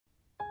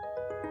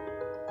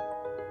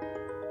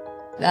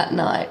that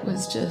night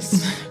was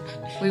just...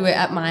 We were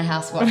at my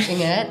house watching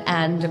it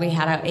and we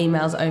had our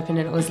emails open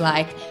and it was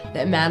like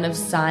the amount of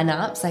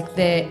sign-ups, like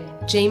the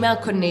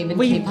Gmail couldn't even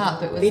keep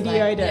up. It was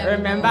videoed it,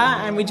 remember?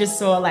 And we just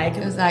saw like...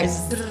 It was like...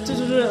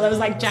 It was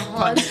like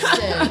jackpot.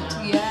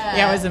 Constant, yeah.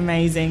 Yeah, it was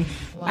amazing.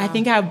 Wow. I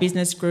think our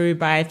business grew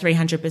by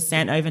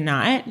 300%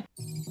 overnight.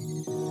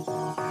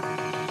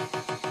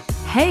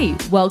 Hey,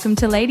 welcome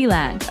to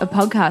Ladyland, a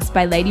podcast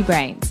by Lady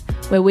Brains,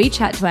 where we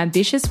chat to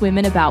ambitious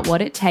women about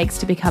what it takes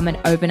to become an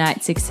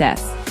overnight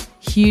success.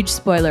 Huge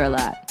spoiler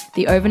alert,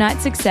 the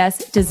overnight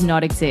success does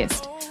not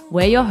exist.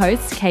 We're your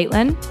hosts,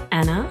 Caitlin,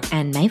 Anna,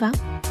 and Neva.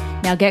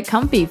 Now get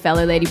comfy,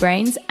 fellow Lady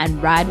Brains,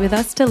 and ride with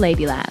us to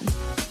Ladyland.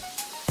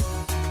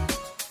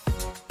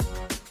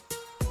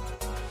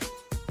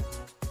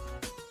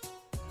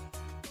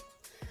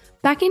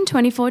 Back in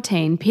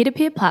 2014,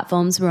 peer-to-peer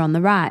platforms were on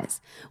the rise.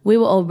 We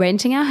were all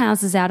renting our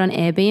houses out on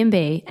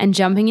Airbnb and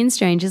jumping in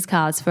strangers'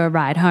 cars for a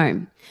ride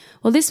home.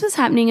 Well, this was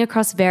happening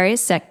across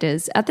various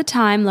sectors. At the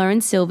time,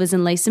 Lauren Silvers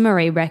and Lisa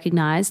Maree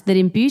recognised that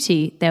in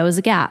beauty, there was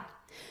a gap.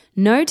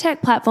 No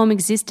tech platform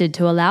existed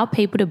to allow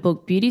people to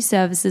book beauty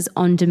services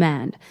on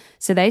demand.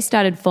 So they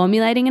started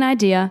formulating an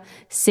idea,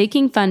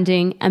 seeking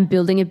funding, and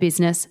building a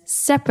business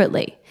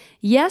separately.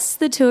 Yes,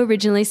 the two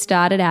originally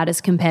started out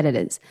as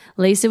competitors.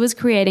 Lisa was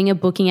creating a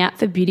booking app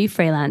for beauty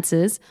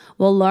freelancers,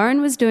 while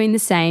Lauren was doing the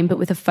same but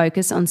with a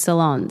focus on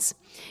salons.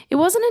 It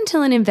wasn't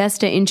until an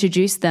investor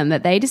introduced them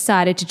that they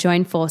decided to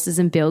join forces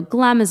and build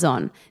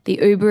Glamazon, the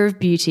Uber of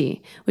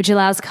beauty, which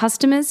allows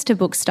customers to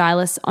book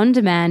stylists on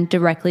demand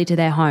directly to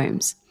their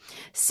homes.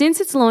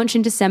 Since its launch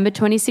in December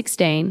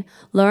 2016,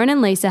 Lauren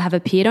and Lisa have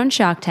appeared on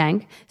Shark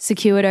Tank,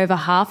 secured over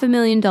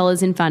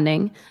 $500,000 in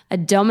funding, are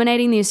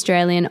dominating the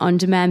Australian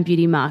on-demand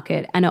beauty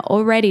market, and are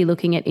already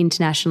looking at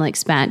international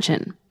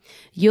expansion.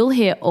 You'll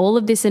hear all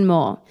of this and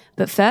more,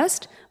 but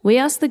first, we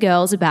asked the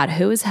girls about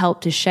who has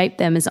helped to shape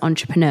them as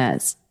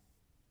entrepreneurs.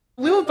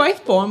 We were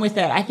both born with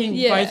it. I think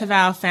both of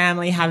our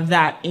family have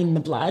that in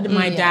the blood.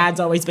 My dad's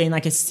always been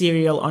like a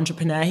serial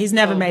entrepreneur. He's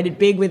never made it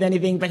big with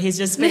anything, but he's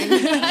just been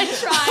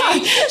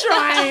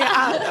trying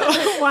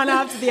one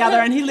after the other.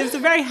 And he lives a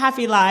very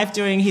happy life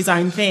doing his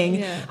own thing.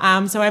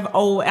 Yeah. So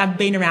I've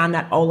been around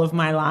that all of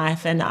my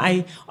life. And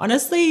I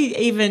honestly,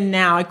 even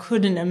now, I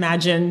couldn't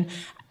imagine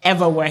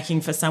ever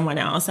working for someone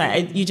else.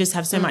 You just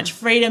have so much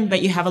freedom,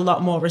 but you have a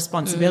lot more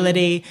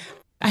responsibility.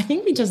 I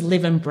think we just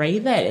live and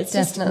breathe it. It's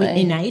definitely just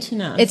innate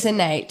in us. It's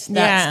innate.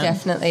 That's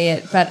definitely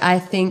it. But I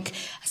think,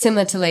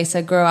 similar to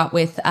Lisa, grew up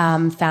with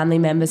family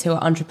members who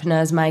are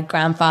entrepreneurs. My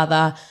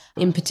grandfather,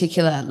 in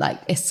particular,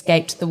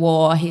 escaped the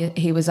war.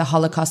 He was a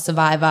Holocaust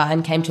survivor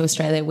and came to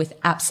Australia with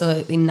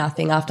absolutely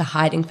nothing after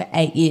hiding for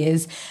 8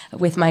 years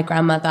with my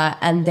grandmother.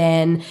 And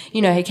then,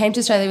 he came to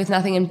Australia with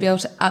nothing and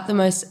built up the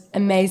most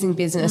amazing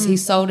business. He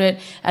sold it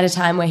at a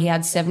time where he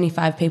had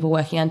 75 people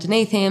working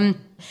underneath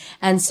him.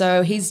 And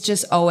so he's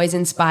just always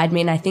inspired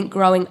me. And I think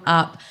growing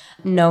up,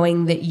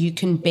 knowing that you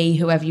can be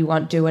whoever you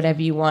want, do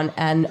whatever you want,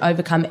 and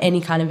overcome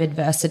any kind of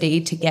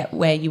adversity to get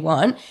where you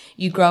want,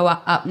 you grow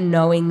up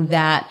knowing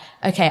that,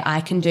 okay,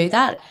 I can do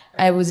that.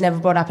 I was never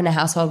brought up in a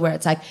household where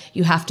it's like,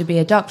 you have to be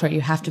a doctor,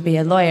 you have to be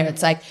a lawyer.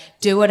 It's like,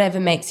 do whatever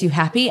makes you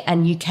happy,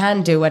 and you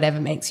can do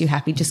whatever makes you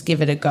happy. Just give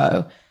it a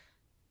go.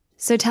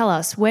 So tell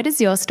us, where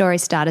does your story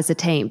start as a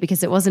team?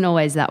 Because it wasn't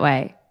always that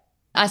way.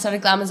 I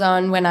started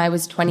Glamazon when I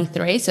was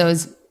 23, so it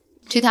was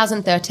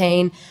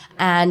 2013,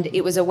 and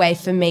it was a way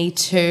for me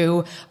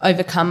to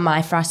overcome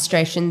my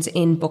frustrations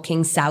in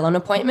booking salon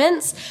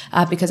appointments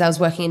because I was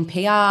working in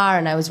PR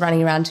and I was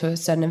running around to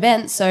certain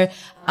events. So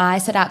I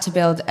set out to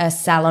build a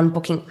salon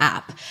booking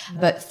app.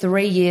 But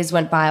 3 years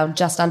went by, or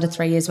just under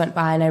 3 years went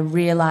by, and I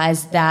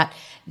realized that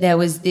there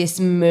was this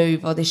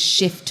move or this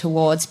shift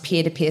towards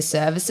peer-to-peer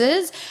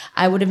services.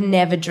 I would have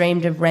never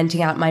dreamed of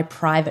renting out my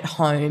private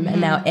home. And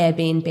now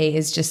Airbnb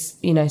is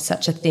just,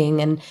 such a thing.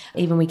 And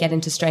even we get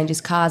into strangers'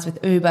 cars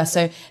with Uber.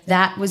 So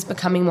that was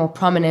becoming more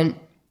prominent.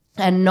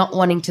 And not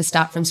wanting to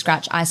start from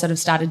scratch, I sort of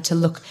started to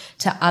look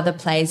to other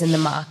players in the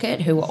market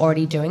who were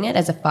already doing it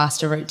as a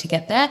faster route to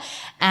get there.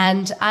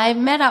 And I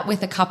met up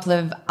with a couple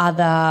of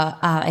other,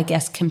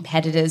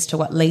 competitors to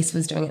what Lisa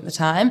was doing at the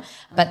time.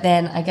 But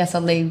then I guess I'll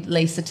leave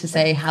Lisa to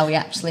say how we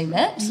actually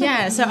met.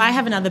 Yeah, so I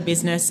have another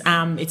business.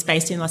 It's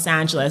based in Los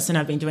Angeles, and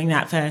I've been doing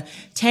that for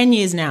 10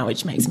 years now,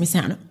 which makes me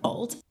sound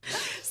old.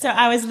 So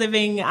I was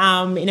living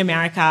in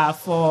America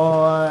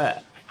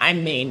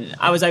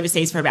I was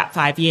overseas for about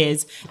 5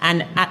 years.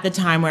 And at the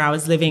time where I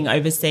was living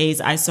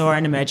overseas, I saw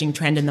an emerging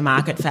trend in the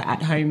market for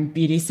at-home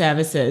beauty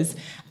services.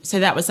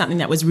 So that was something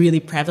that was really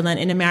prevalent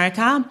in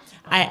America.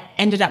 I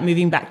ended up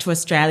moving back to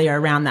Australia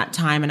around that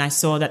time, and I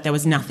saw that there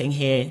was nothing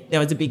here. There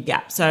was a big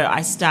gap. So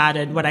I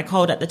started what I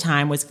called at the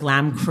time was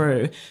Glam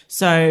Crew.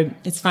 So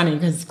it's funny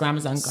because it's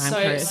Glamazon, Glam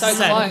Crew. So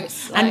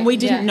close. And we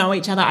didn't know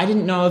each other. I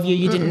didn't know of you.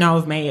 You didn't know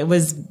of me.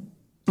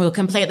 We were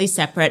completely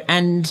separate,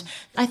 and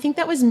I think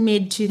that was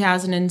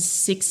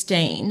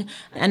mid-2016.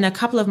 And a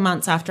couple of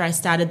months after I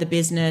started the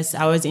business,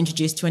 I was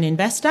introduced to an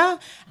investor.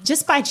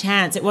 Just by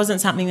chance, it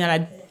wasn't something that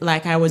I'd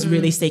like I was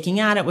really seeking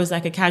out. It was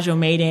like a casual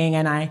meeting,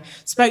 and I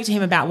spoke to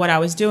him about what I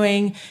was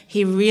doing.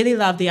 He really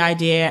loved the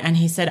idea, and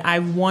he said, I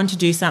want to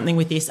do something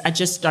with this. I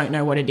just don't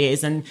know what it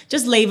is, and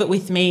just leave it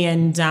with me,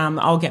 and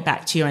I'll get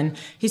back to you. And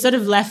he sort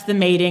of left the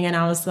meeting, and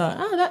I was like,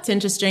 oh, that's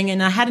interesting.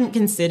 And I hadn't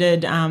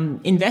considered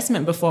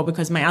investment before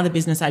because my other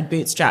business I'd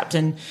bootstrapped,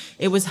 and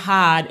it was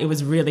hard. It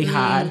was really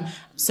hard.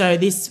 So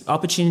this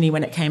opportunity,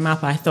 when it came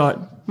up, I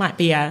thought might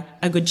be a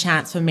good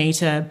chance for me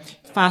to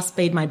fast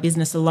speed my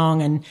business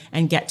along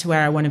and get to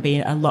where I want to be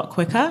a lot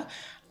quicker.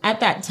 At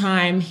that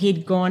time,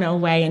 he'd gone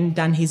away and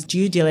done his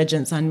due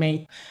diligence on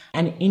me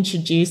and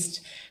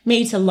introduced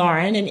me to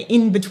Lauren, and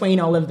in between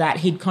all of that,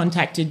 he'd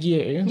contacted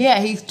you. Yeah,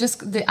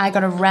 I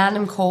got a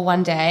random call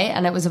one day,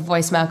 and it was a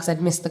voicemail because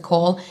I'd missed the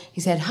call. He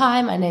said,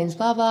 hi, my name's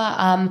blah,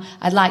 blah.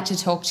 I'd like to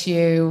talk to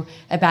you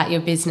about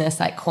your business,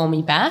 like call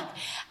me back.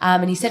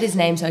 And he said his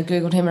name, so I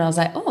Googled him and I was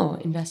like, oh,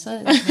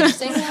 investor, that's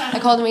interesting. I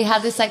called him, we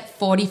had this like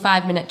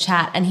 45-minute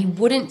chat, and he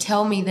wouldn't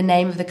tell me the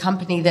name of the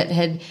company that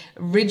had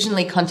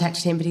originally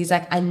contacted him, but he's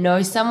like, I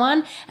know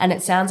someone, and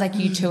it sounds like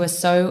you two are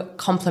so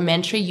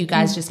complementary, you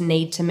guys just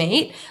need to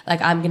meet.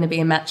 Like, I'm going to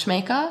be a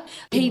matchmaker.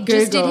 He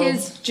just did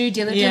his due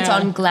diligence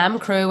on Glam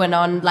Crew and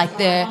on like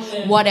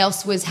what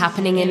else was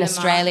happening in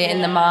Australia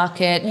in the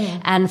market,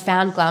 and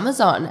found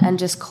Glamazon and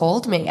just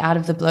called me out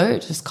of the blue,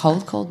 just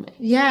cold called me.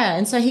 Yeah,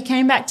 and so he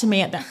came back to me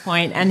at that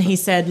point and he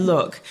said,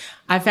 look,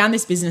 I found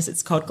this business,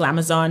 it's called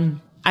Glamazon.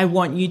 I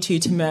want you two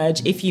to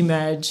merge. If you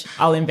merge,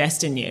 I'll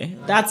invest in you.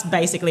 That's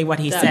basically what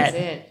he said.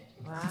 It.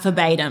 Wow.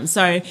 Verbatim.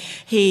 So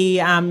he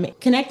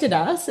connected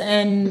us,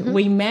 and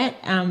we met.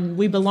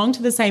 We belonged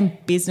to the same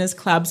business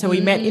club. So we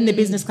met in the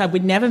business club.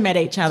 We'd never met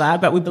each other,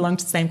 but we belonged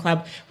to the same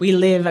club. We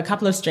live a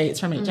couple of streets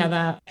from each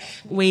other.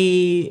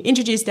 We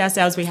introduced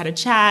ourselves. We had a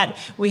chat.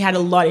 We had a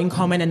lot in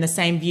common and the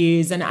same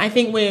views. And I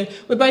think we're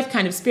both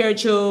kind of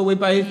spiritual. We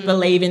both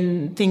believe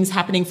in things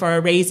happening for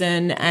a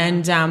reason.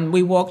 And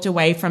we walked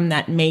away from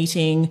that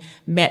meeting,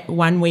 met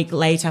 1 week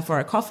later for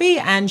a coffee,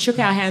 and shook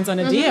our hands on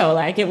a deal.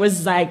 Like, it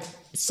was like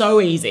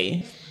so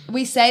easy.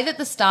 We say that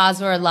the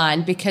stars were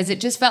aligned because it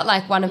just felt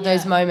like one of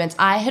those moments.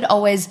 I had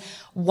always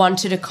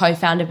wanted a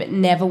co-founder but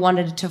never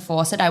wanted to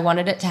force it. I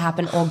wanted it to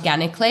happen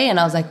organically, and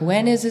I was like,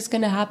 when is this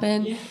going to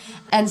happen? Yeah.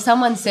 And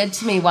someone said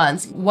to me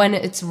once, when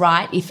it's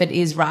right, if it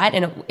is right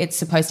and it's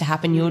supposed to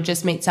happen, you'll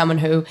just meet someone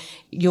who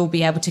you'll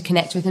be able to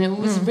connect with. And it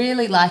was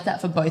really like that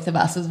for both of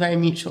us. It was very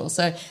mutual.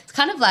 So it's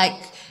kind of like,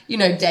 you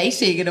know,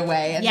 dating in a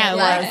way.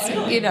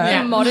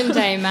 And modern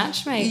day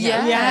matchmaker.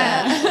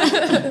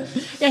 Yeah,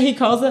 he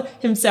calls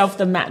himself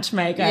the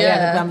matchmaker.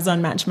 The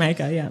Glamazon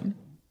matchmaker. Yeah.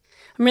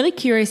 I'm really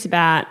curious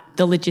about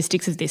the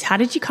logistics of this. How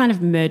did you kind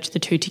of merge the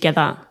two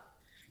together?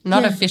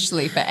 Not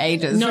officially for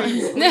ages. No.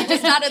 We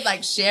just started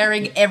like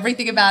sharing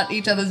everything about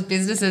each other's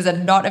businesses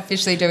and not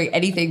officially doing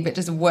anything, but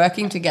just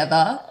working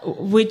together.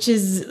 Which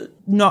is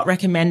not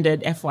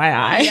recommended,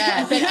 FYI.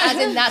 Yeah, but as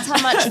in that's how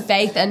much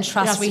faith and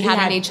trust we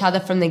had in each other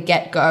from the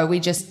get-go. We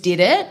just did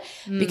it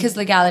because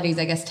legalities,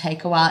 I guess,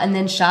 take a while. And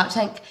then Shark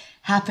Tank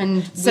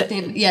happened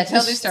within...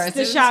 tell this story.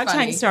 The Shark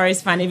Tank story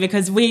is funny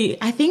because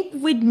I think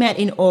we'd met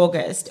in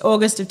August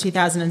of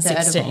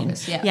 2016.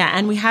 August,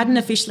 and we hadn't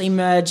officially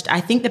merged.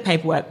 I think the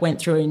paperwork went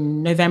through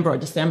in November or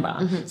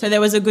December. So there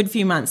was a good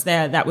few months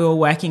there that we were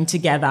working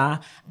together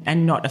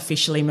and not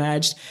officially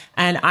merged.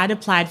 And I'd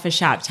applied for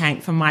Shark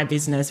Tank for my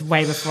business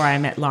way before I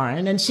met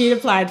Lauren, and she'd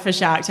applied for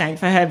Shark Tank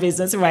for her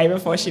business way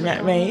before she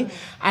met me.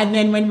 And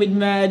then when we'd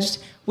merged,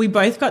 we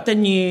both got the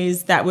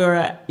news that we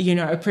were,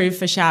 approved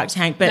for Shark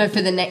Tank. But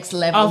for the next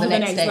level, the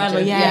next level,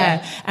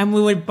 yeah. And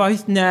we were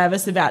both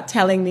nervous about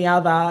telling the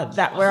other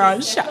that we're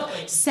on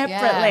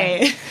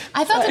separately. Yeah.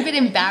 I felt a bit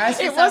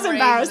embarrassed. It was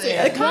embarrassing.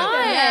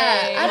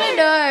 I don't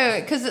know,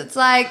 because it's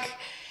like...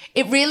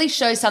 It really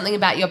shows something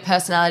about your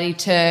personality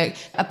to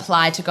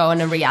apply to go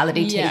on a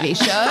reality TV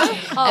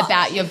show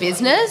about your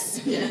business.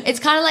 Yeah.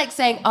 It's kind of like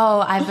saying,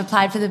 I've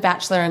applied for The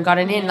Bachelor and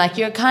gotten in. Like,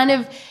 you're kind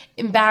of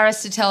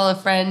embarrassed to tell a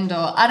friend,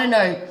 or I don't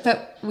know,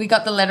 but we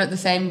got the letter the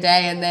same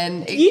day, and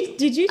then...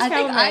 Did you tell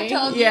me? I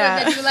told you,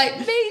 and then you were like,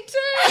 me too.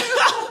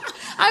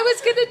 I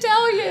was going to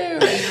tell you.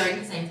 You're wearing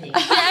the same thing.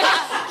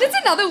 That's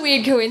another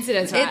weird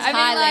coincidence, right? It's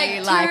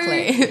highly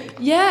likely.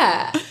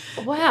 Yeah.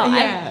 Wow.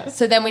 Yeah.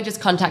 So then we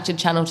just contacted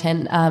Channel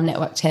 10,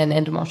 Network 10,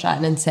 Endemol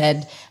Shine, and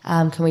said,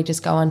 can we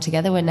just go on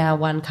together? We're now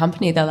one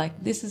company. They're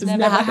like, this has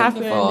never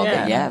happened before.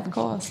 Yeah. But yeah, of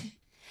course.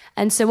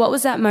 And so what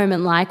was that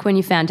moment like when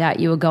you found out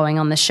you were going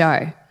on the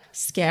show?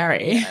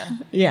 Scary.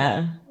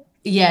 Yeah.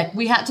 Yeah,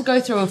 we had to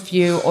go through a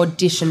few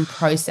audition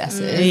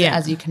processes,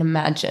 as you can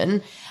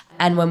imagine.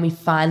 And when we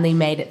finally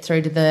made it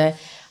through to the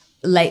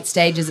late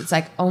stages, it's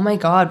like, oh my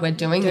God, we're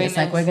doing this.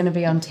 Like, we're going to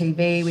be on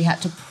TV. We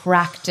had to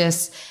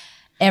practice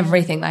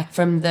everything, like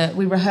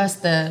we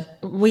rehearsed the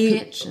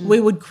pitch. We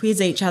would quiz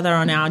each other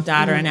on our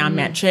data and our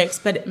metrics,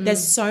 but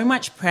there's so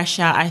much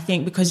pressure, I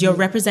think, because you're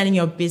representing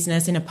your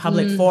business in a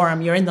public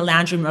forum. You're in the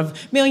lounge room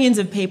of millions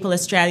of people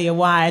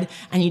Australia-wide,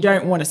 and you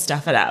don't want to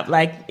stuff it up.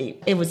 Like,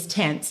 it was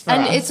tense for us.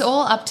 And it's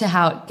all up to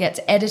how it gets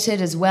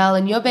edited as well,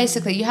 and you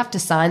have to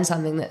sign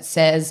something that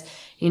says,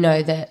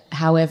 that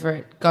however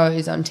it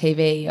goes on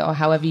TV or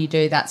however you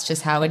do, that's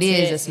just how it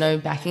is. There's no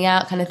backing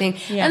out kind of thing.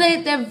 Yeah.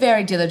 And they're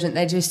very diligent.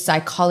 They do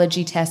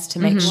psychology tests to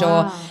make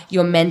sure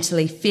you're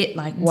mentally fit.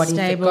 Like what if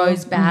it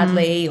goes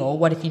badly or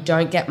what if you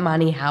don't get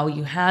money, how will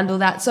you handle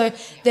that? So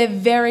they're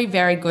very,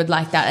 very good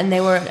like that. And they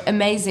were an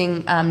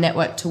amazing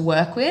network to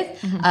work with,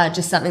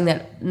 just something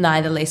that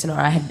neither Lisa nor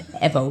I had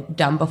ever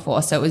done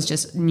before. So it was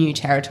just new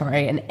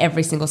territory and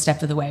every single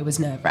step of the way was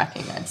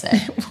nerve-wracking, I'd say.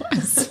 It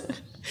was.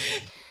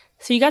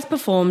 So you guys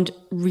performed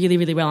really,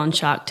 really well on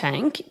Shark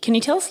Tank. Can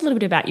you tell us a little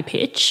bit about your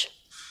pitch?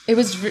 It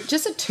was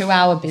just a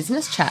 2-hour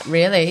business chat,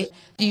 really.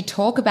 You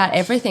talk about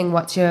everything.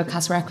 What's your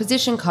customer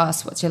acquisition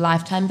cost? What's your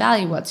lifetime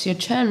value? What's your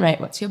churn rate?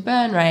 What's your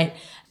burn rate?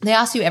 They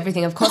ask you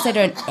everything. Of course, they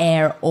don't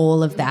air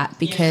all of that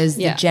because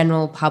the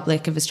general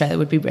public of Australia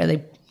would be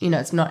really,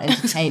 it's not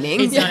entertaining.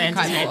 It's not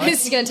entertaining.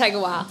 This is going to take a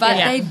while. But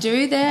they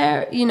do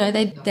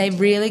they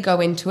really go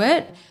into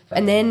it.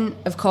 And then,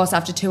 of course,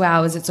 after 2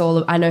 hours, it's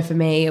all, I know for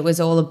me, it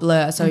was all a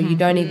blur. So you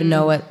don't even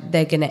know what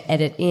they're going to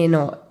edit in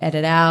or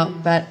edit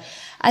out. But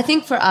I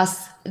think for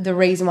us, the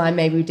reason why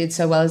maybe we did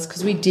so well is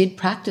because we did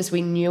practice.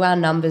 We knew our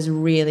numbers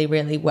really,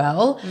 really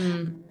well.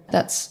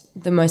 That's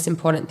the most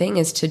important thing,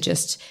 is to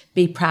just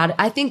be proud.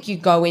 I think you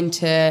go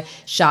into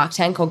Shark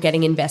Tank or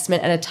getting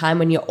investment at a time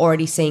when you're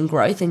already seeing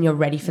growth and you're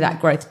ready for that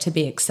growth to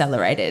be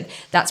accelerated.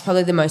 That's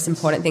probably the most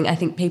important thing. I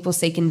think people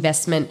seek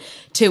investment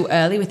too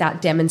early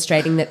without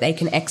demonstrating that they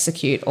can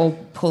execute or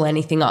pull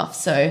anything off.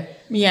 So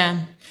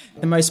yeah.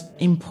 The most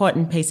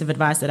important piece of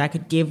advice that I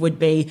could give would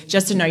be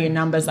just to know your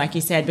numbers, like you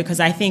said, because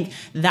I think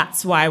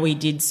that's why we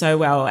did so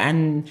well.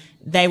 And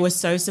they were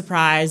so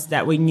surprised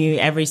that we knew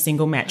every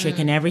single metric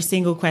and every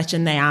single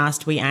question they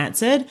asked, we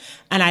answered.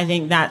 And I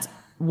think that's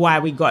why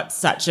we got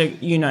such a,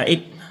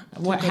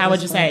 how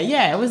would you say it?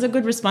 Yeah, it was a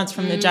good response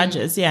from the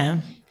judges, yeah.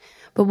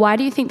 But why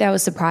do you think they were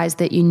surprised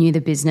that you knew the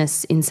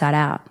business inside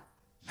out?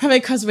 Probably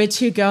because we're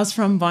two girls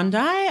from Bondi,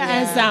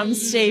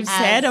 as Steve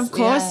said. Of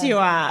course you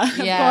are. Of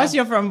course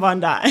you're from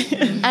Bondi.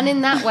 And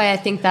in that way, I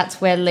think that's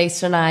where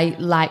Lisa and I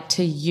like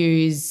to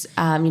use,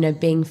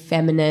 being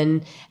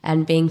feminine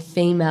and being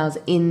females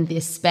in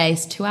this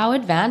space to our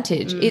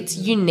advantage. It's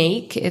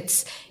unique.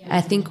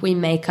 I think we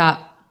make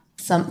up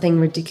something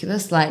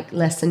ridiculous, like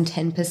less than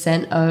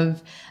 10%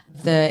 of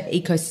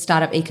the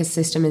startup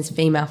ecosystem is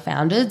female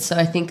founded. So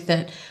I think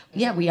that,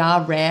 we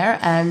are rare.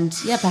 And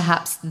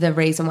perhaps the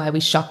reason why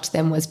we shocked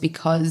them was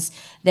because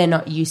they're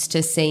not used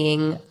to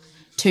seeing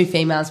two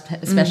females,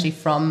 especially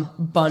from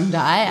Bondi,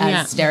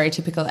 as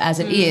stereotypical as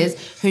it is,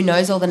 who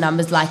knows all the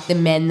numbers like the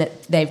men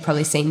that they've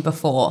probably seen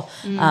before,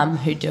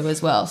 who do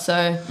as well.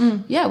 So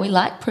we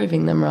like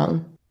proving them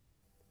wrong.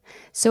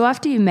 So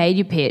after you made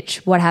your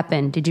pitch, what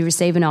happened? Did you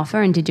receive an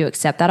offer and did you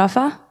accept that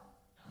offer?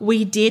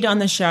 We did on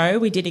the show.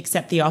 We did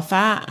accept the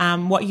offer.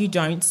 What you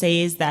don't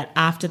see is that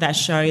after that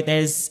show,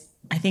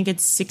 I think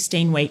it's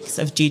 16 weeks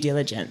of due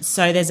diligence.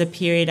 So there's a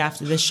period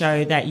after the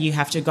show that you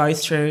have to go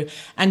through,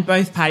 and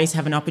both parties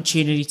have an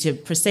opportunity to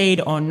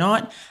proceed or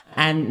not.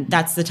 And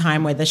that's the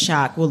time where the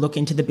shark will look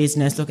into the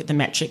business, look at the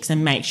metrics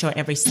and make sure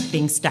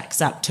everything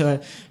stacks up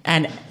to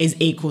and is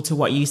equal to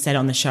what you said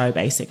on the show,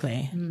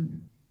 basically.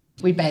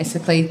 We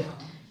basically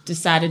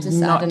decided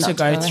not to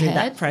go through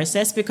that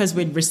process because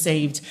we'd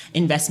received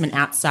investment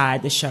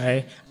outside the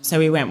show. So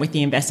we went with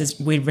the investors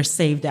we'd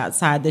received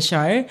outside the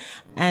show.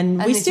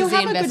 And we still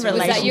have a good relationship.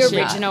 Was that your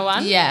original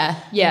one? Yeah.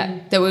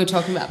 That we were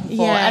talking about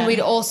before. Yeah. And we'd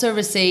also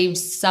received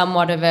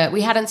somewhat of we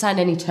hadn't signed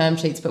any term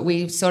sheets, but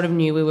we sort of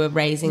knew we were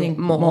raising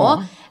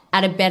more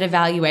at a better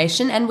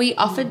valuation. And we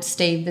offered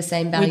Steve the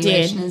same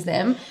valuation as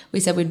them. We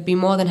said we'd be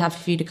more than happy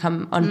for you to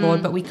come on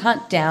board, but we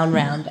can't down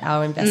round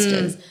our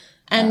investors.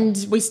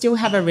 And we still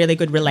have a really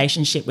good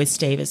relationship with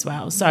Steve as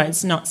well. So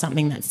it's not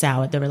something that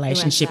soured the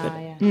relationship.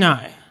 No.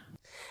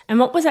 And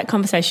what was that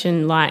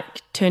conversation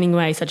like, turning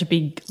away such a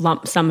big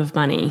lump sum of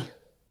money?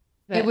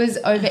 It was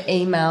over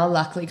email,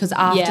 luckily, because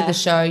after the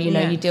show,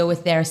 you deal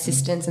with their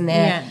assistants and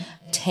their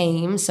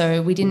team.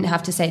 So we didn't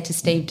have to say it to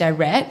Steve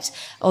direct,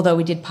 although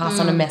we did pass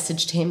on a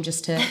message to him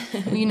just to,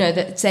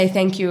 say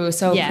thank you. We were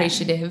so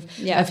appreciative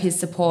of his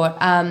support.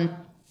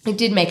 It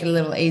did make it a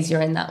little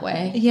easier in that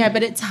way. Yeah,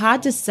 but it's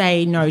hard to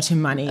say no to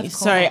money.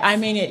 So, I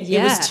mean, it's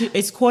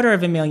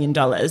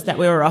 $250,000 that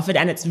we were offered,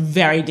 and it's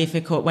very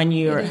difficult when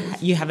you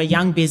have a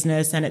young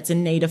business and it's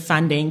in need of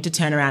funding to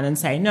turn around and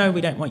say, no,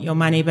 we don't want your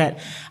money. But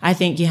I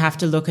think you have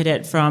to look at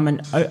it from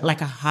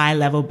a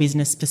high-level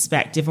business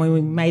perspective when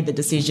we made the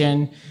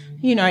decision,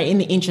 in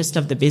the interest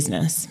of the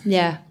business.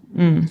 Yeah.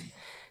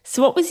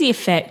 So what was the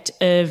effect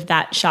of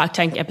that Shark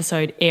Tank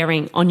episode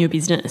airing on your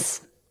business?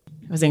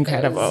 It was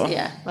incredible.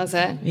 Was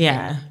it?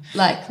 Yeah.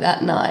 Like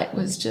that night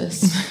was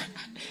just,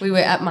 we were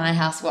at my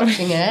house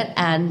watching it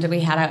and we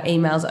had our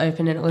emails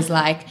open and it was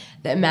like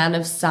the amount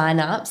of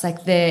sign-ups,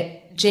 like the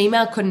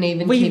Gmail couldn't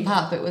even keep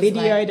up. It was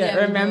videoed it,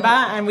 remember?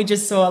 And we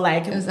just saw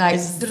it was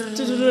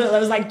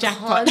like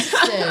jackpot.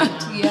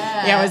 Constant,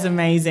 Yeah, it was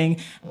amazing.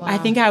 Wow. I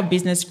think our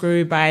business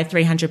grew by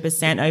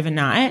 300%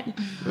 overnight.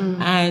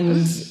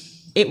 And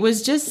it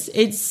was just,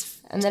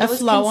 And then a it was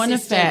flow-on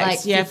consistent,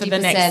 effect, like 50% for the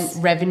next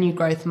revenue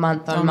growth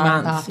month on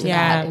month after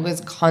that. It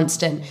was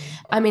constant.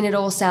 I mean, it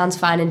all sounds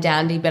fine and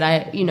dandy,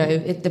 but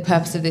the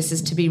purpose of this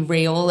is to be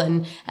real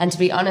and to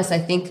be honest. I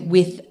think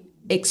with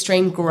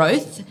extreme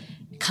growth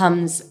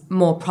comes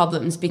more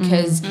problems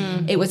because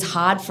it was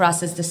hard for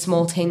us as the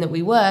small team that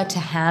we were to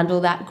handle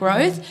that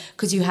growth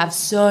because you have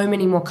so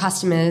many more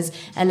customers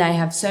and I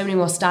have so many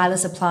more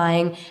stylists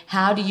applying.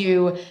 How do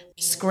you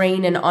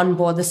screen and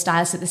onboard the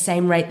stylists at the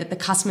same rate that the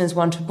customers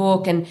want to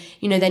book? And,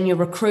 then you're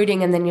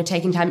recruiting and then you're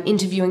taking time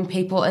interviewing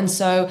people. And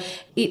so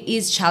it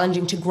is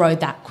challenging to grow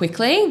that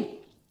quickly.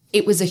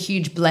 It was a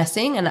huge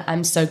blessing and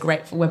I'm so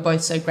grateful. We're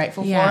both so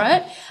grateful for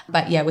it.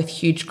 But with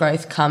huge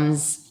growth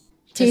comes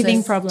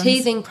teething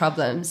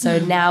problems. So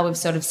now we've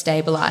sort of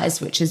stabilized,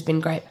 which has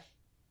been great.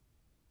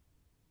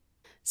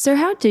 So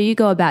how do you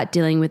go about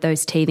dealing with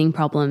those teething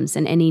problems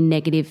and any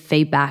negative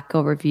feedback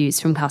or reviews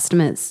from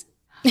customers?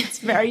 It's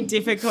very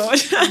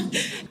difficult.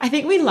 I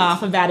think we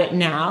laugh about it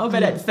now,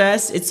 but at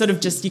first it's sort of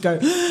just you go,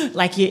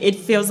 it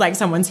feels like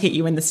someone's hit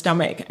you in the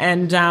stomach.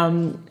 And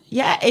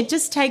it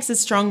just takes a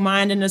strong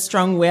mind and a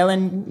strong will.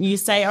 And you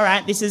say, all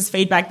right, this is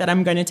feedback that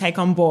I'm going to take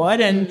on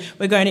board and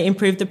we're going to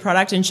improve the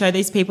product and show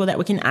these people that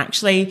we can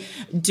actually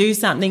do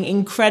something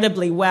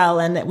incredibly well.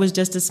 And it was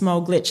just a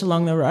small glitch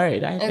along the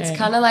road. It's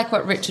kind of like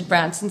what Richard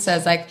Branson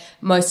says, like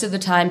most of the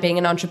time being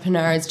an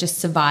entrepreneur is just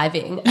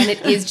surviving and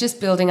it is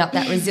just building up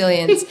that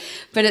resilience.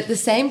 But at the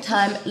same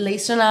time,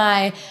 Lisa and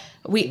I,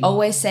 we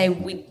always say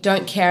we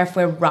don't care if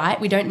we're right.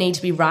 We don't need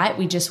to be right.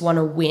 We just want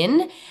to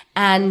win.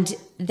 And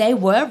they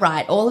were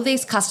right. All of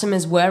these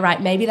customers were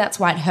right. Maybe that's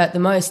why it hurt the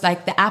most.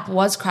 Like the app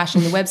was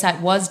crashing, the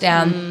website was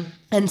down.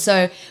 And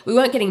so we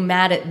weren't getting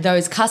mad at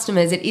those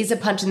customers. It is a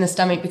punch in the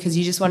stomach because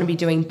you just want to be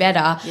doing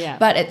better. Yeah.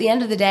 But at the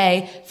end of the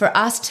day, for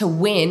us to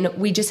win,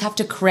 we just have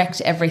to correct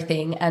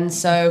everything. And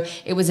so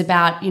it was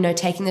about,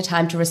 taking the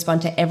time to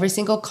respond to every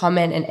single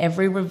comment and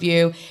every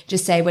review,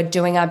 just say we're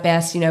doing our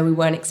best. We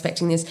weren't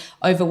expecting this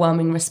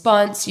overwhelming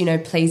response.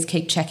 Please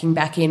keep checking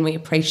back in. We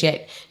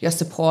appreciate your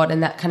support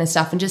and that kind of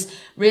stuff. And just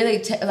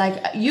really,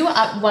 you were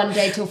up one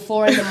day till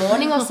 4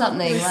 a.m. or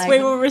something.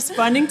 We were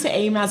responding to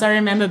emails. I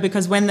remember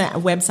because when the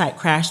website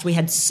crashed, we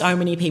had so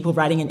many people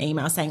writing an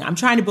email saying, I'm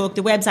trying to book,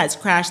 the website's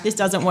crashed, this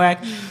doesn't work.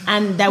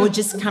 And they were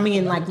just coming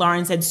in, like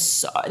Lauren said,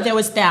 there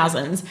was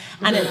thousands.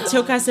 And it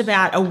took us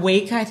about a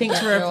week, I think,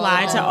 to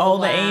reply to all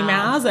the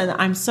emails. And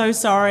I'm so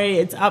sorry,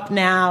 it's up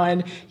now.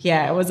 And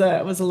it was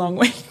a long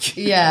week.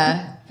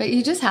 Yeah. But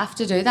you just have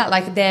to do that.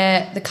 Like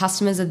the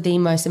customers are the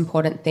most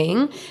important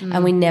thing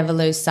and we never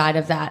lose sight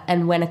of that.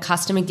 And when a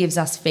customer gives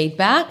us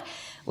feedback,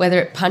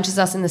 whether it punches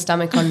us in the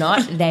stomach or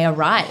not, they are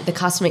right. The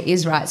customer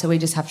is right. So we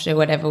just have to do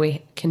whatever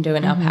we can do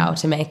in our power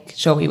to make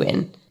sure we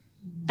win.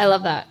 I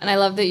love that. And I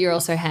love that you're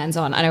also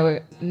hands-on. I know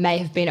we may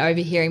have been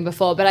overhearing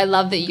before, but I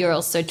love that you're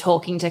also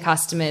talking to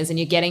customers and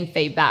you're getting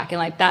feedback.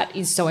 And that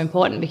is so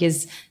important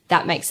because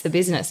that makes the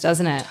business,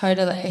 doesn't it?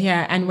 Totally.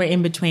 Yeah, and we're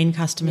in between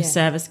customer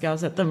service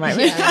girls at the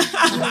moment. Yeah.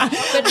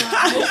 but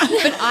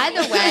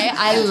either way,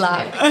 I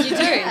love You do,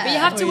 but you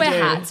have to wear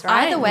hats,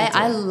 right? Either way,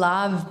 I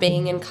love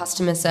being in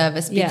customer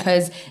service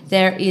because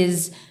there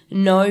is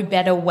no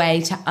better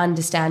way to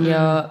understand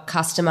your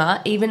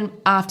customer, even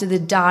after the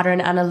data and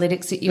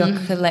analytics that you're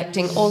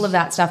collecting, all of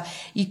that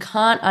stuff. You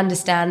can't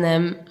understand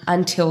them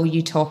until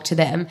you talk to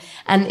them.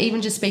 And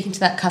even just speaking to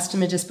that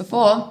customer just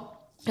before,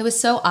 it was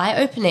so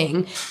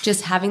eye-opening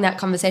just having that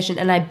conversation.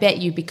 And I bet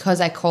you because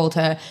I called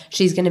her,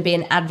 she's going to be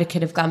an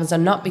advocate of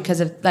Glamazon, not because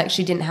of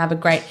she didn't have a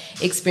great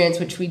experience,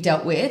 which we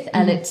dealt with.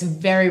 And it's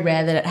very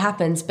rare that it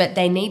happens, but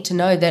they need to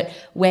know that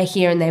we're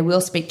here and they will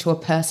speak to a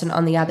person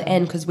on the other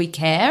end because we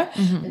care.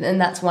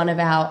 And that's one of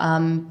our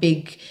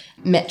big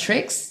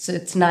metrics. So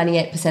it's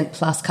 98%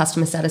 plus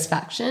customer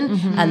satisfaction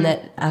and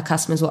that our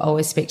customers will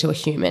always speak to a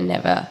human,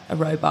 never a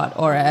robot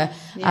or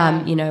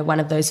one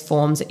of those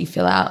forms that you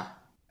fill out.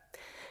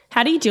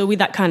 How do you deal with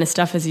that kind of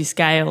stuff as you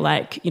scale,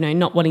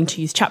 not wanting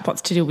to use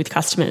chatbots to deal with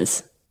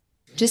customers?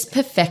 Just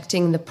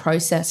perfecting the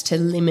process to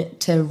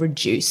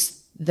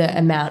reduce the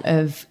amount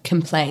of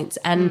complaints.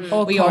 And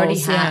we already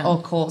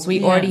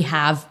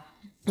have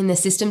in the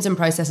systems and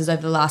processes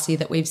over the last year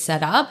that we've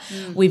set up,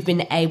 we've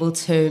been able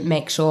to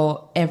make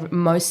sure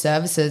most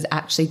services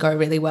actually go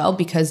really well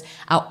because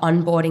our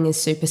onboarding is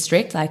super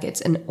strict. Like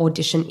it's an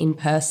audition in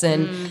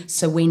person.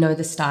 So we know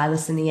the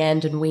stylists in the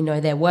end and we know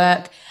their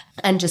work.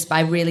 And just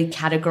by really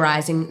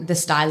categorizing the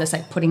stylists,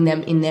 putting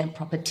them in their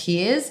proper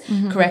tiers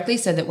correctly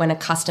so that when a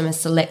customer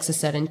selects a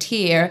certain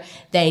tier,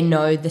 they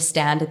know the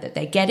standard that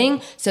they're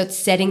getting. So it's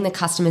setting the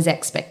customer's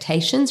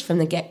expectations from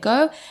the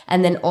get-go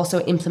and then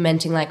also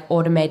implementing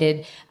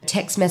automated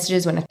text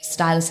messages when a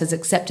stylist has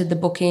accepted the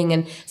booking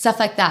and stuff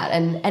like that.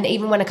 And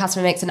even when a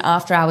customer makes an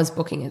after-hours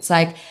booking, it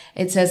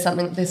says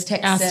something, this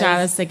text our says...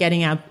 stylists are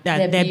getting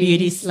their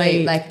beauty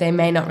sleep. They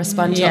may not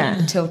respond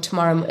until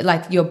tomorrow,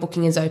 your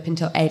booking is open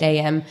till 8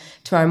 a.m.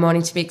 tomorrow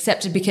morning to be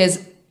accepted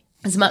because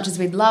as much as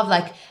we'd love,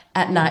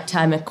 at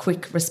nighttime a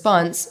quick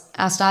response,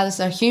 our stylists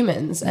are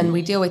humans and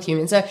we deal with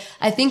humans. So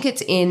I think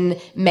it's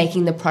in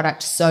making the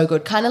product so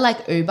good. Kind of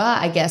like Uber,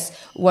 I guess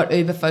what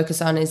Uber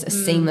focus on is a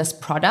seamless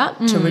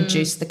product to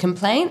reduce the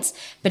complaints.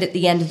 But at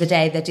the end of the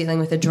day, they're dealing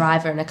with a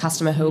driver and a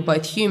customer who are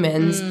both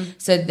humans.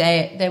 So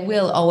there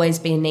will always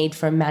be a need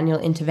for a manual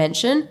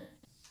intervention.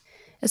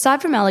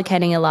 Aside from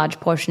allocating a large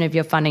portion of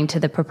your funding to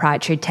the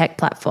proprietary tech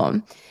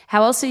platform,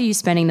 how else are you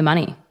spending the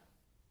money?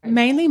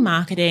 Mainly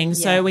marketing.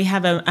 So we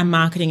have a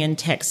marketing and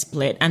tech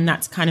split, and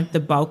that's kind of the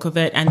bulk of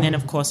it. And then,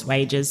 of course,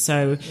 wages.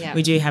 So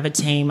we do have a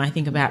team, I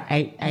think about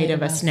eight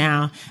of us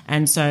now.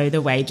 And so the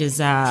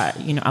wages are,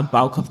 a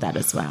bulk of that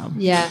as well.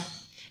 Yeah.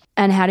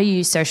 And how do you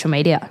use social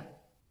media?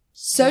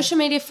 Social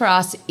media for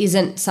us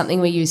isn't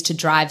something we use to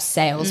drive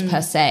sales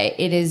per se.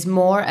 It is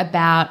more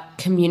about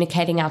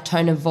communicating our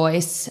tone of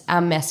voice,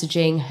 our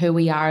messaging, who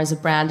we are as a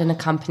brand and a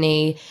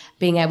company,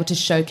 being able to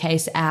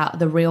showcase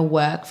the real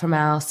work from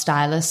our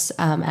stylists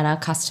and our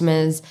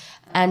customers,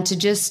 and to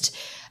just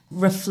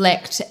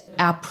reflect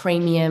our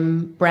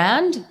premium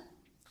brand.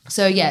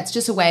 So, it's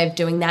just a way of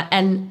doing that.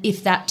 And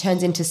if that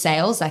turns into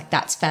sales,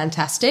 that's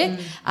fantastic.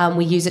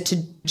 We use it to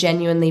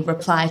genuinely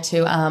reply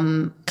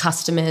to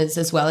customers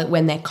as well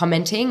when they're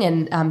commenting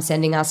and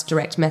sending us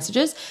direct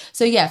messages.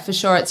 So, for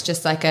sure, it's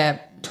just like a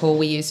tool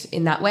we use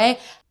in that way.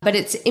 But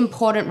it's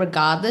important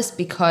regardless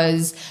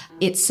because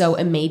it's so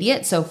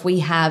immediate. So if we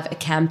have a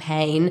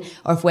campaign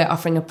or if we're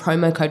offering a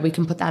promo code, we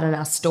can put that on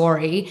our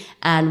story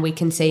and we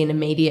can see an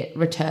immediate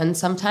return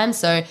sometimes.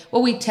 So,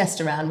 we test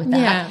around with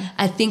that. Yeah.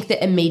 I think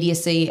the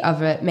immediacy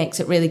of it makes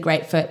it really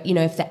great for,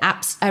 if the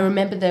apps, I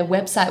remember the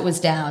website was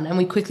down and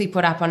we quickly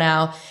put up on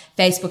our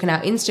Facebook and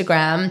our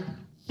Instagram,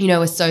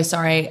 we're so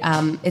sorry,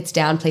 it's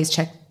down, please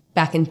check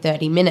back in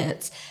 30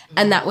 minutes.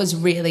 And that was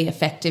really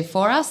effective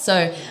for us.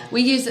 So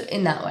we use it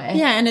in that way.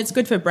 Yeah, and it's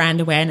good for brand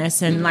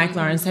awareness. And like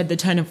Lauren said, the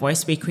tone of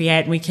voice we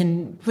create, we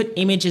can put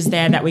images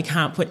there that we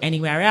can't put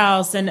anywhere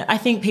else. And I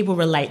think people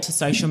relate to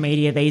social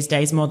media these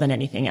days more than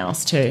anything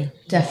else too.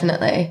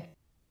 Definitely.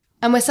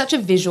 And we're such a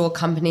visual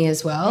company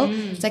as well.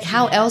 It's like,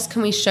 how else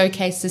can we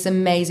showcase this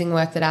amazing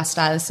work that our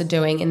stylists are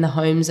doing in the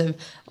homes of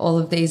all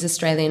of these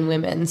Australian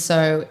women?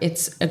 So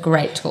it's a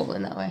great tool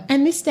in that way.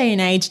 And this day and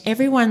age,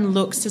 everyone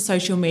looks to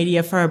social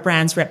media for a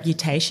brand's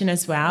reputation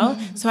as well.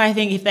 So I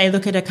think if they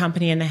look at a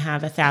company and they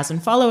have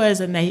 1,000 followers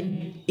and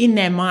in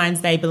their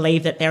minds, they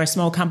believe that they're a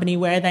small company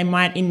where they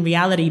might in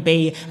reality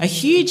be a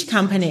huge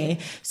company.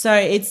 So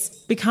it's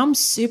become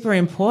super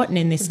important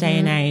in this day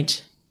and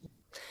age.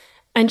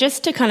 And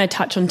just to kind of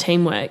touch on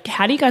teamwork,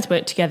 how do you guys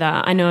work together?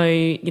 I know,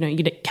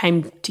 you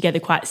came together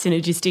quite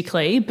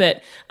synergistically,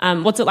 but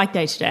what's it like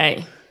day to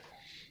day?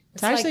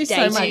 It's actually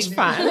so much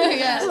fun.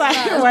 It's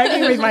like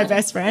working with my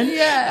best friend.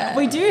 Yeah.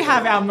 We do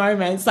have our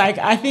moments. Like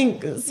I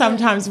think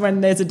sometimes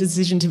when there's a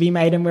decision to be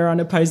made and we're on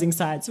opposing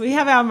sides, we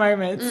have our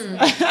moments.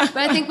 But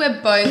I think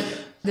we're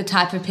both the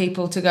type of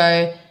people to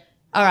go,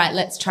 all right,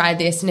 let's try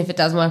this. And if it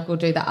doesn't work, we'll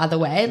do the other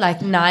way.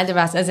 Like neither of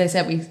us, as I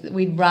said,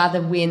 we'd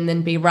rather win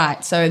than be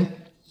right. So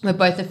we're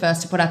both the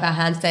first to put up our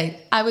hands, say,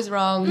 I was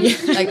wrong.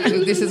 Like,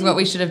 this is what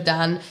we should have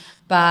done.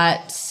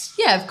 But,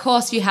 of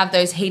course, you have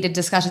those heated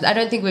discussions. I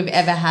don't think we've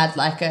ever had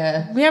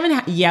we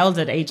haven't yelled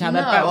at each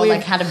other. But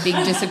we've had a big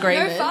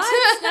disagreement. No fights,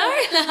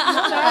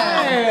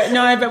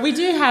 no, but we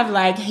do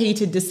have,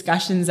 heated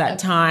discussions at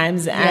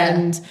times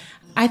and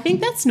I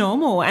think that's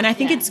normal. And I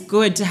think it's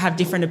good to have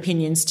different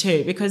opinions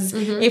too, because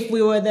if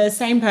we were the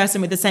same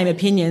person with the same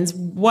opinions,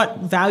 what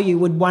value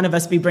would one of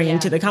us be bringing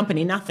to the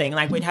company? Nothing.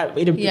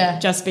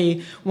 It'd just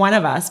be one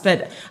of us.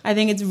 But I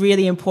think it's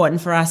really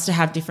important for us to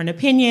have different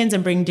opinions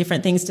and bring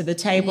different things to the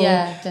table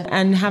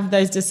and have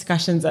those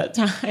discussions at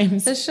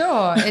times. For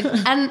sure.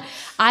 And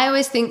I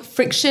always think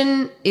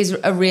friction is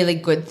a really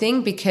good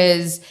thing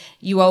because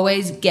you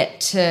always get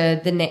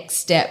to the next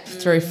step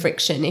through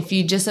friction. If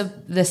you just are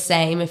the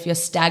same, if you're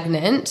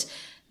stagnant,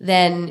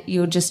 then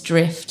you'll just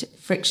drift.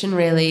 Friction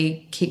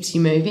really keeps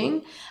you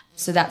moving.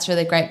 So that's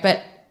really great.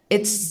 But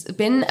it's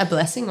been a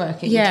blessing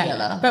working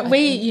together. But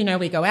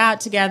we go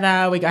out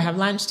together, we go have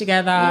lunch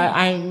together.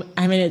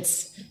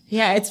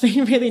 It's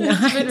been really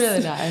nice. It's been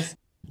really nice.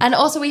 And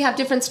also we have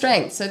different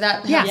strengths, so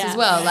that helps as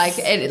well.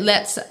 It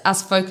lets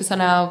us focus on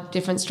our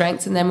different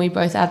strengths and then we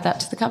both add that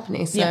to the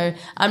company. So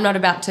I'm not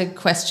about to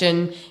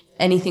question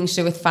anything to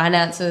do with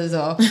finances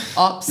or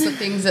ops or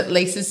things that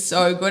Lisa's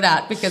so good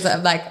at because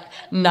I'm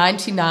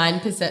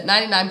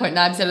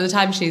 99.9% of the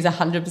time she's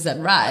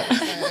 100% right.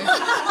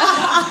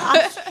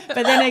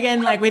 But then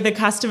again, with a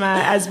customer,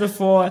 as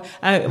before,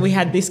 we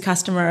had this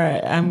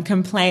customer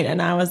complaint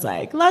and I was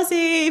like,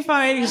 Lozzie,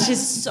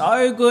 she's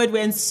so good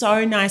and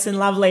so nice and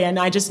lovely. And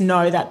I just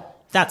know that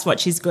that's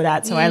what she's good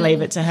at. So I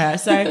leave it to her.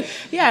 So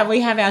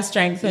we have our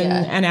strengths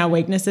and our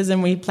weaknesses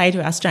and we play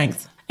to our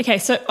strengths. Okay,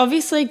 so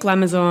obviously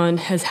Glamazon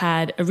has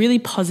had a really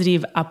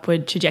positive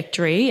upward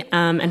trajectory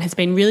and has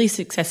been really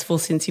successful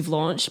since you've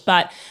launched,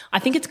 but I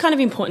think it's kind of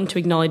important to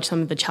acknowledge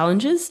some of the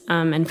challenges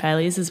and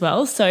failures as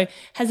well. So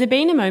has there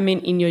been a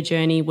moment in your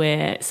journey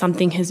where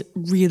something has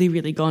really,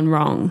 really gone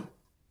wrong?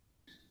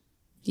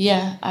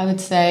 Yeah, I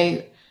would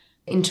say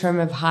in terms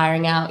of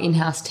hiring our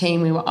in-house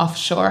team, we were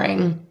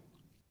offshoring.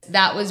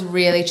 That was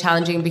really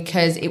challenging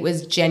because it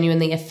was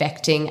genuinely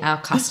affecting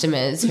our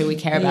customers who we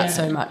care about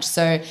so much.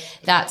 So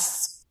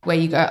that's where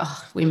you go,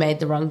 oh, we made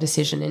the wrong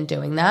decision in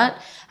doing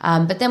that.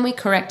 But then we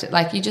correct it.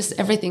 Like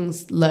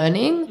everything's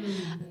learning.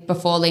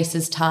 Before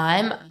Lisa's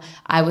time,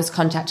 I was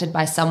contacted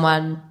by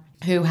someone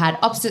who had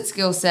opposite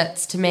skill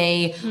sets to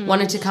me,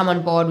 wanted to come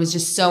on board, was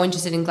just so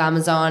interested in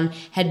Glamazon,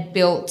 had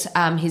built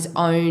his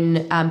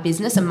own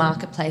business, a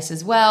marketplace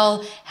as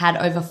well, had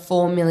over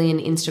 4 million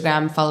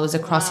Instagram followers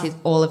across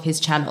all of his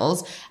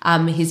channels.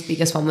 His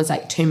biggest one was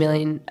like 2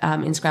 million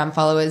Instagram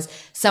followers.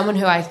 Someone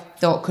who I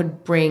thought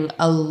could bring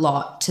a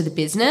lot to the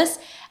business.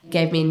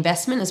 Gave me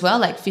investment as well,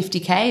 like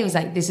 50K. He was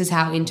like, this is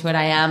how into it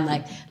I am,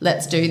 like,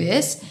 let's do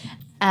this.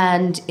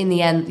 And in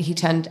the end, he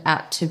turned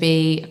out to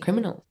be a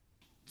criminal.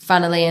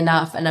 Funnily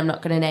enough, and I'm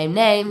not going to name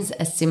names,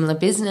 a similar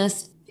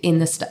business in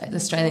the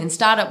Australian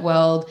startup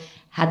world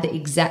had the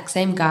exact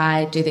same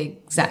guy do the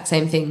exact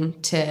same thing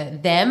to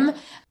them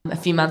a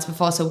few months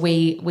before. So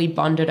we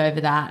bonded over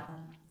that.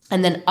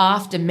 And then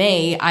after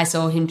me, I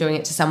saw him doing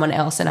it to someone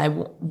else and I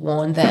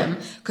warned them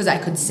because I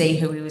could see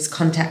who he was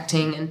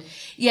contacting. And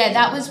yeah,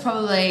 that was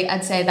probably,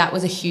 I'd say that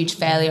was a huge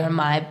failure on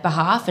my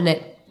behalf. And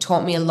it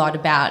taught me a lot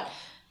about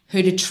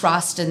who to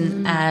trust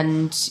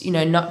and you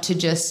know, not to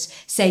just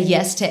say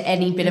yes to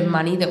any bit of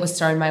money that was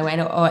thrown my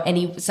way or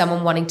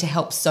someone wanting to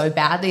help so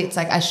badly. It's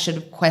like I should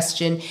have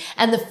questioned.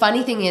 And the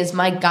funny thing is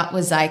my gut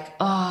was like,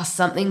 oh,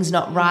 something's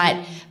not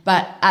right.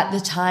 But at the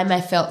time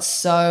I felt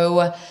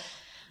so,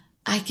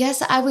 I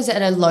guess I was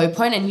at a low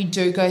point, and you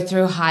do go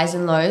through highs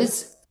and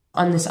lows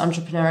on this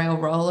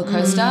entrepreneurial roller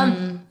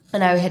coaster.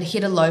 And I had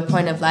hit a low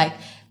point of like,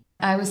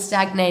 I was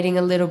stagnating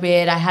a little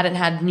bit. I hadn't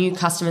had new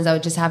customers. I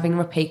was just having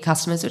repeat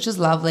customers, which was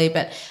lovely.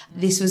 But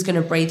this was going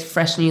to breathe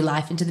fresh new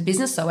life into the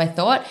business, so I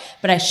thought.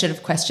 But I should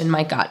have questioned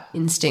my gut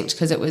instinct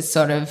because it was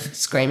sort of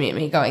screaming at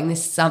me going,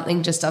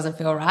 something just doesn't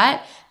feel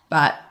right.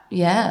 But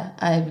yeah,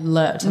 I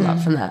learnt a lot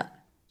from that.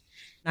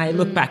 I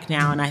look back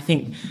now and I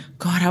think,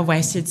 God, I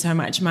wasted so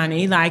much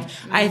money. Like,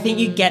 I think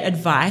you get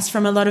advice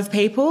from a lot of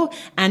people,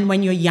 and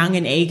when you're young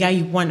and eager,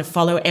 you want to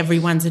follow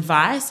everyone's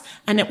advice.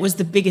 And it was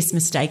the biggest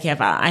mistake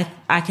ever.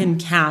 I can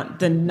count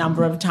the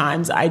number of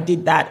times I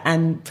did that,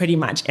 and pretty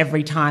much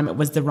every time it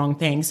was the wrong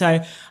thing.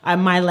 So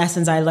my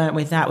lessons I learned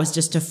with that was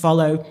just to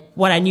follow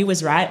what I knew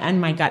was right and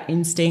my gut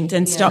instinct,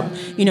 and stop,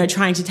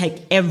 trying to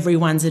take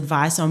everyone's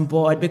advice on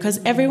board, because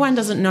everyone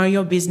doesn't know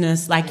your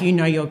business like you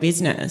know your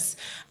business.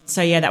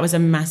 So yeah, that was a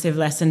massive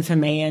lesson for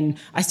me, and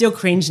I still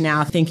cringe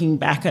now thinking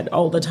back at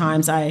all the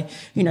times I,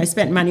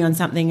 spent money on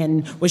something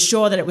and was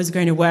sure that it was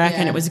going to work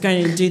and it was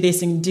going to do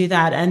this and do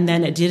that, and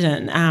then it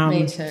didn't.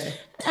 Me too.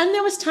 And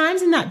there was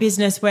times in that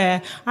business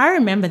where I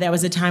remember there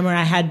was a time where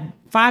I had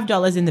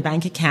 $5 in the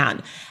bank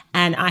account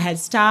and I had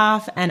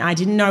staff and I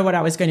didn't know what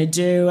I was going to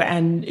do,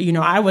 and,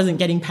 I wasn't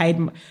getting paid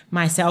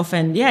myself,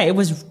 and yeah, it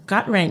was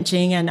gut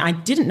wrenching, and I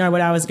didn't know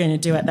what I was going to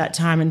do at that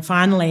time. And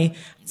finally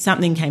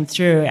something came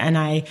through and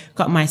I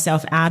got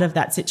myself out of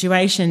that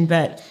situation,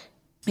 but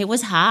it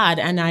was hard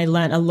and I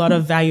learned a lot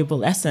of valuable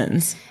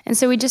lessons. And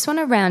so we just want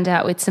to round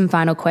out with some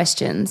final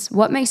questions.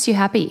 What makes you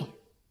happy?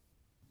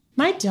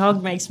 My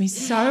dog makes me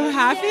so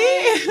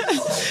happy.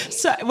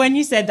 So when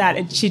you said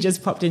that, she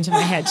just popped into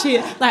my head.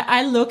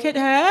 I look at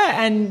her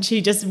and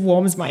she just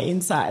warms my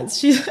insides.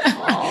 She's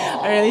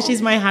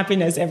my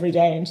happiness every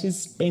day, and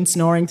she's been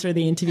snoring through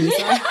the interview.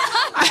 So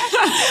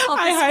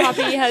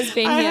Puppy has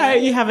been here. I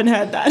hope you haven't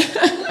heard that.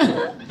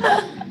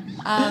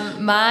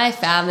 My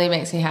family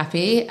makes me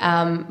happy.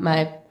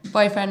 My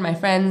boyfriend, my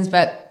friends,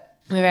 but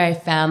I'm a very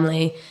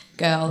family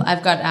girl.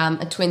 I've got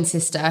a twin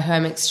sister who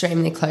I'm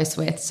extremely close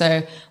with.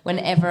 So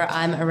whenever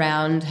I'm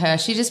around her,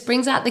 she just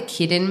brings out the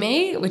kid in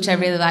me, which I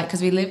really like,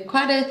 because we live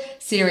quite a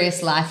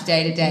serious life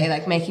day to day,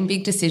 like making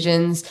big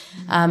decisions,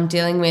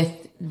 dealing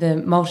with the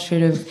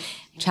multitude of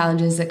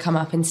challenges that come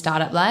up in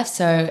startup life.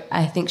 So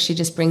I think she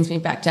just brings me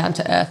back down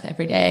to earth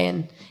every day.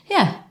 And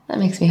yeah, that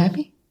makes me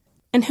happy.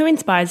 And who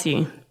inspires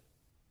you?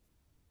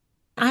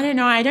 I don't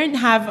know. I don't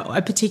have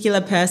a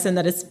particular person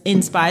that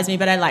inspires me,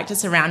 but I like to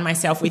surround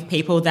myself with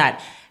people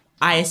that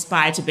I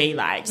aspire to be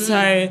like.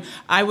 So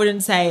I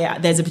wouldn't say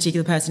there's a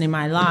particular person in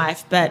my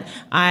life, but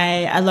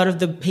a lot of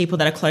the people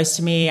that are close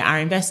to me are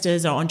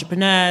investors or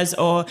entrepreneurs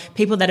or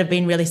people that have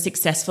been really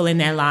successful in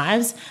their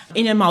lives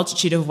in a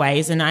multitude of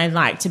ways. And I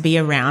like to be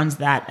around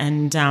that.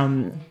 And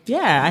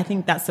I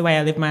think that's the way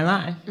I live my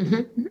life.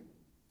 Mm-hmm.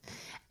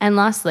 And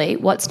lastly,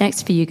 what's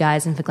next for you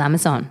guys and for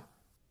Glamazon?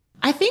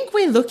 I think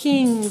we're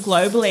looking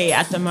globally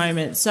at the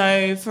moment.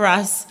 So for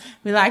us,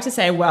 we like to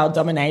say world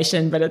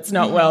domination, but it's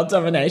not world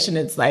domination.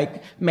 It's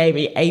like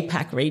maybe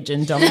APAC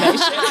region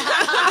domination.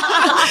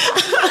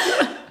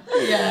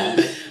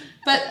 Yeah.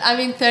 But I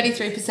mean,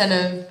 33%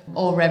 of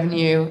all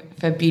revenue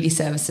for beauty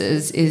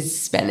services is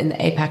spent in the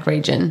APAC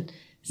region.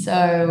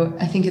 So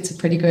I think it's a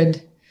pretty good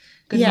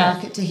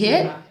market to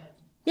hit.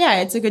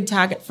 Yeah, it's a good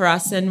target for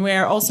us. And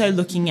we're also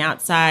looking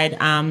outside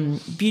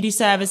beauty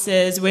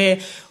services.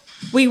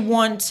 we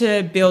want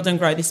to build and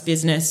grow this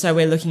business, so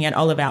we're looking at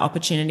all of our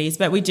opportunities.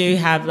 But we do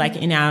have, like,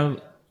 in our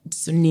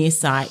near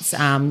sights,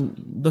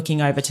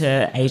 looking over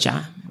to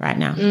Asia right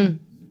now.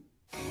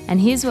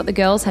 And here's what the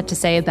girls had to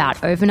say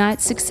about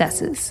overnight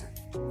successes.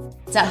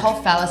 It's that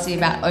whole fallacy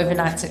about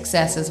overnight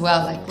success as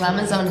well. Like,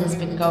 Glamazon has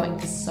been going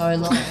for so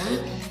long.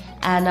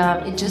 And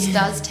it just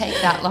does take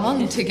that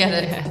long to get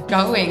it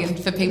going and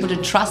for people to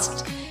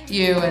trust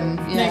you. And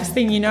next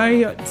thing you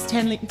know, it's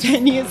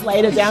 10 years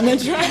later down the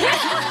track.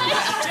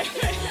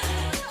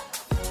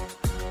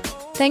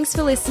 Thanks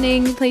for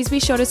listening. Please be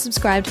sure to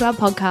subscribe to our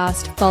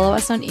podcast, follow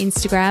us on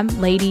Instagram,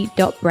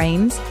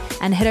 lady.brains,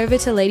 and head over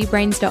to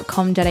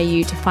ladybrains.com.au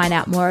to find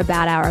out more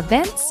about our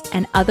events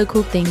and other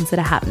cool things that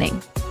are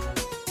happening.